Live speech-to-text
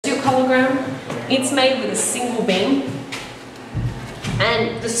hologram. It's made with a single beam.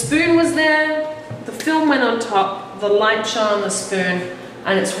 And the spoon was there, the film went on top, the light shone on the spoon,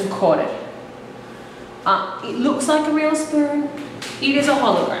 and it's recorded. It looks like a real spoon. It is a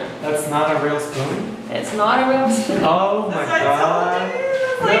hologram. That's not a real spoon? It's not a real spoon. Oh my god.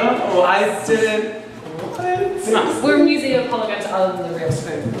 No, I didn't. What? We're a museum of holograms other than the real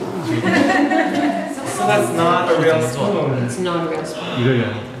spoon. So that's not a real spoon. It's not a real spoon.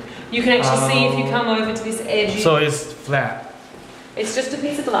 이거요. You can actually see if you come over to this edge. So it's flat. It's just a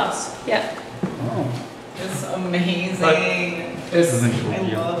piece of glass. Yeah. Oh. It's amazing. It's, I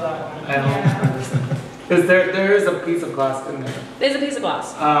love that one. I don't understand. There is a piece of glass in there. There's a piece of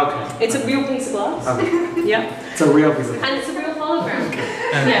glass. Oh, okay. It's a real piece of glass. Okay. Yeah. It's a real piece of glass. And it's a real hologram.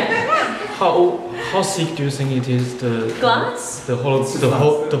 And Yeah. how thick do you think it is? The Glass? the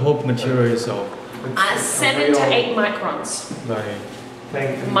whole material itself. 7 to 8 microns.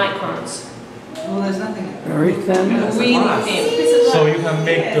 Like Microns. Well, there's nothing. Very thin. Really thin. so you can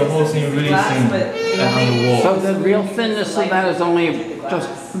make the whole thing really thin and on the wall. So the real thinness of that is only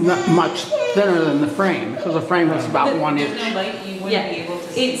just not much thinner than the frame. So the frame is about 1 inch. No light, you wouldn't Yeah. be able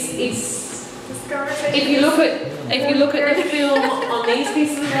to see. It's if you look at the film on these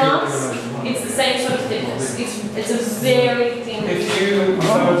pieces of glass, it's the same sort of thickness. It's a very thin. If you,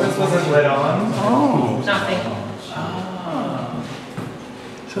 so this wasn't lit on? Oh. Nothing.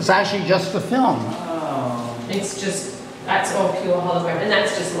 So it's actually just the film. Oh. It's just, that's all pure hologram, and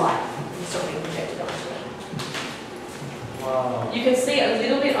that's just light. It's not being projected onto it. Wow. You can see a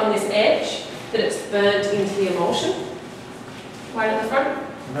little bit on this edge that it's burnt into the emulsion, right at the front.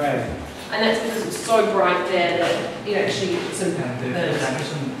 Right. And that's because it's so bright there that it actually sort of And the burns.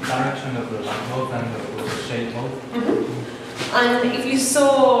 direction of the light bulb and the shade bulb. And if you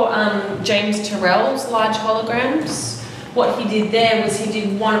saw James Turrell's large holograms, what he did there was he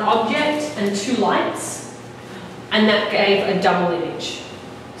did one object and 2 lights, and that gave a double image.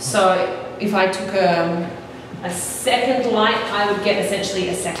 So if I took a second light, I would get essentially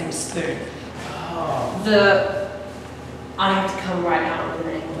a second spoon. Oh. I have to come right out on an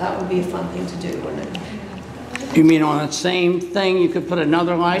angle. That would be a fun thing to do, wouldn't it? You mean on that same thing you could put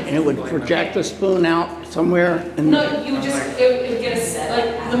another light and it would project the spoon out somewhere? No, you would just, it would get a set.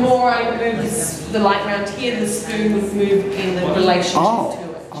 Like, the more I move the light around here, the spoon would move in the relationship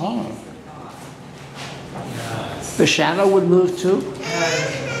to it. Oh. The shadow would move too?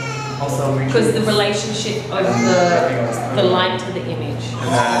 Also, Because the relationship of the light to the image.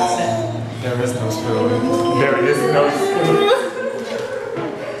 there is no spoon. There is no spoon.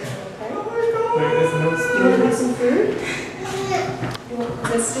 There is no spoon. You want to have some food?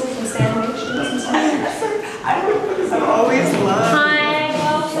 There's still some sandwich and some I've always loved. Hi,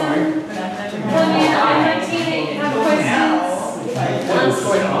 welcome. Come in. I'm not here to have questions. What's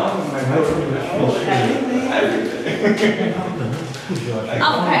going on with my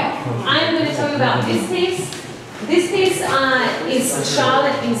Okay, I'm going to tell you about this piece. This piece is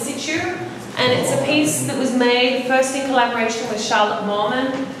Charlotte in situ, and it's a piece that was made first in collaboration with Charlotte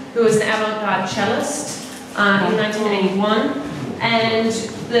Morman, who was an avant-garde cellist in 1981. And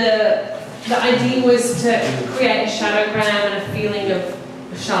the idea was to create a shadowgram and a feeling of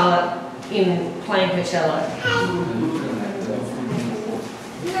Charlotte in playing her cello.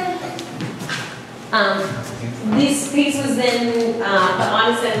 This piece was then, the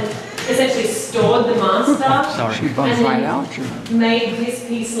artist then essentially stored the master. She bumped right out. Made this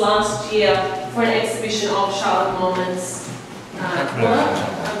piece last year for an exhibition of Charlotte Morman's work.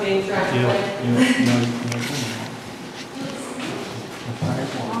 I'm being dragged.